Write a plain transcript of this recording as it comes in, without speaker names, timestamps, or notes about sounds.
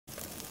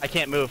I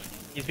can't move.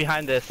 He's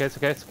behind this. Okay, it's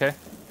okay, it's okay.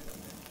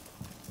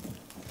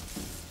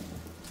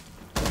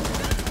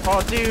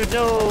 Oh, dude,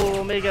 no!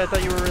 Omega, I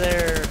thought you were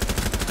there.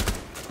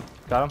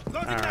 Got him.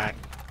 Alright.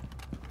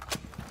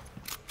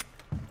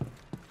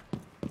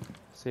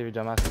 See if he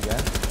dumbass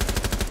again.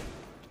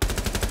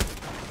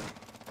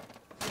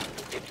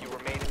 If you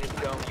remain in this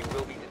zone, you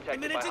will be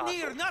detected by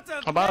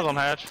hostiles. A bottom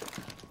hatch.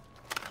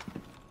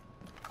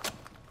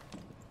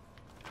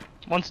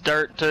 One's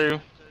dirt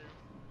too.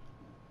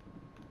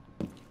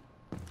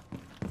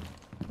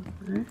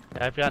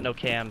 I've got no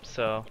cam,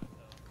 so.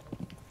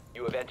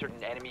 You have entered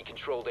an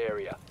enemy-controlled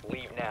area.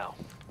 Leave now.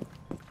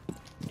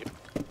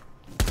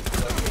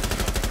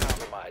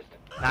 Compromised.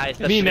 Nice.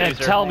 That's Me, man,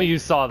 Schmoozer. tell me you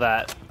saw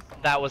that.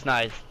 That was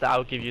nice.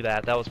 I'll give you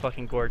that. That was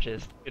fucking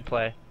gorgeous. Good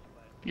play.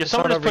 Yeah,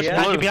 someone just pushed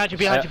blue. Behind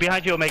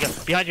you, Omega.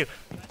 Behind you.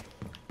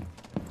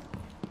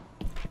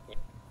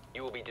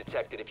 You will be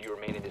detected if you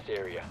remain in this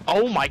area.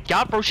 Oh my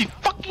god, bro, she's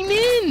fucking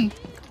in!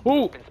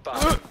 Ooh! Been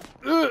spotted.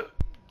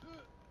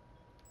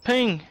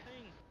 Ping.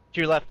 To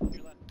your left.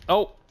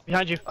 Oh!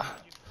 Behind you.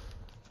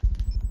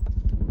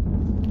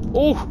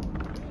 Oh!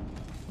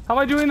 How am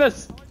I doing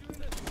this?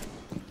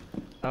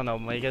 I don't know,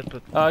 Omega.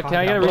 But Can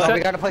I get a reset? We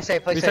gotta play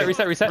safe, Reset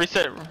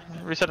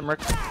Reset, Merc.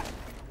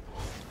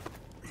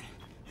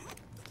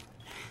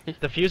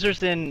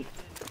 Diffuser's in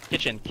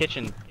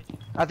kitchen.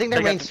 I think they're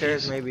They got main the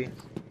stairs, fuse. maybe.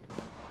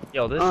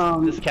 Yo,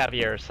 this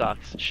Caviar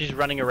sucks. She's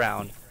running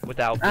around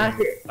without being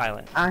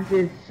silent.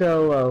 Ash's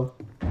solo.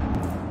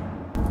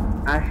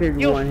 Ash's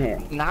one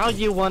hit. Now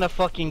you wanna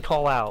fucking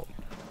call out.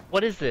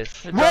 What is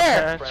this?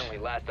 Where? Friendly,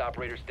 last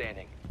operator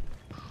standing.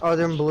 Oh,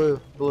 they're in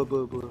blue.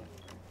 Blue.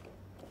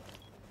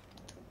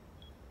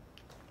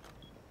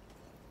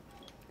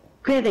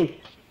 Planting.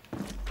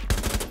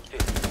 50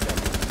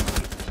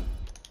 seconds.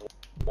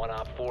 1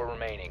 op 4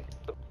 remaining.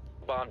 The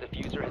bomb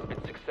diffuser has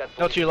been successful.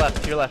 No, to your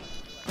left.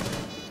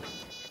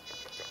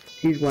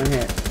 He's one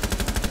hit.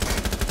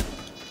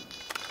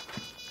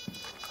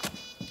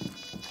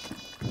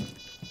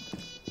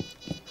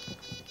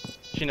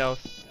 She knows.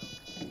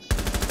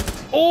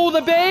 Oh,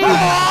 the bait!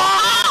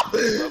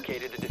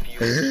 Located the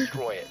diffuser.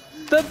 Destroy it.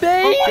 The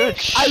bait! Good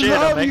shit, I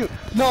love Omega. you!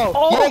 No!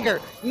 Oh. Jaeger!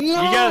 No! You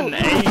got an 8.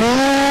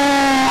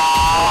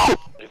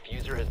 The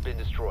diffuser has been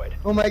destroyed.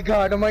 Oh my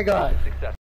god, oh my god. Successful.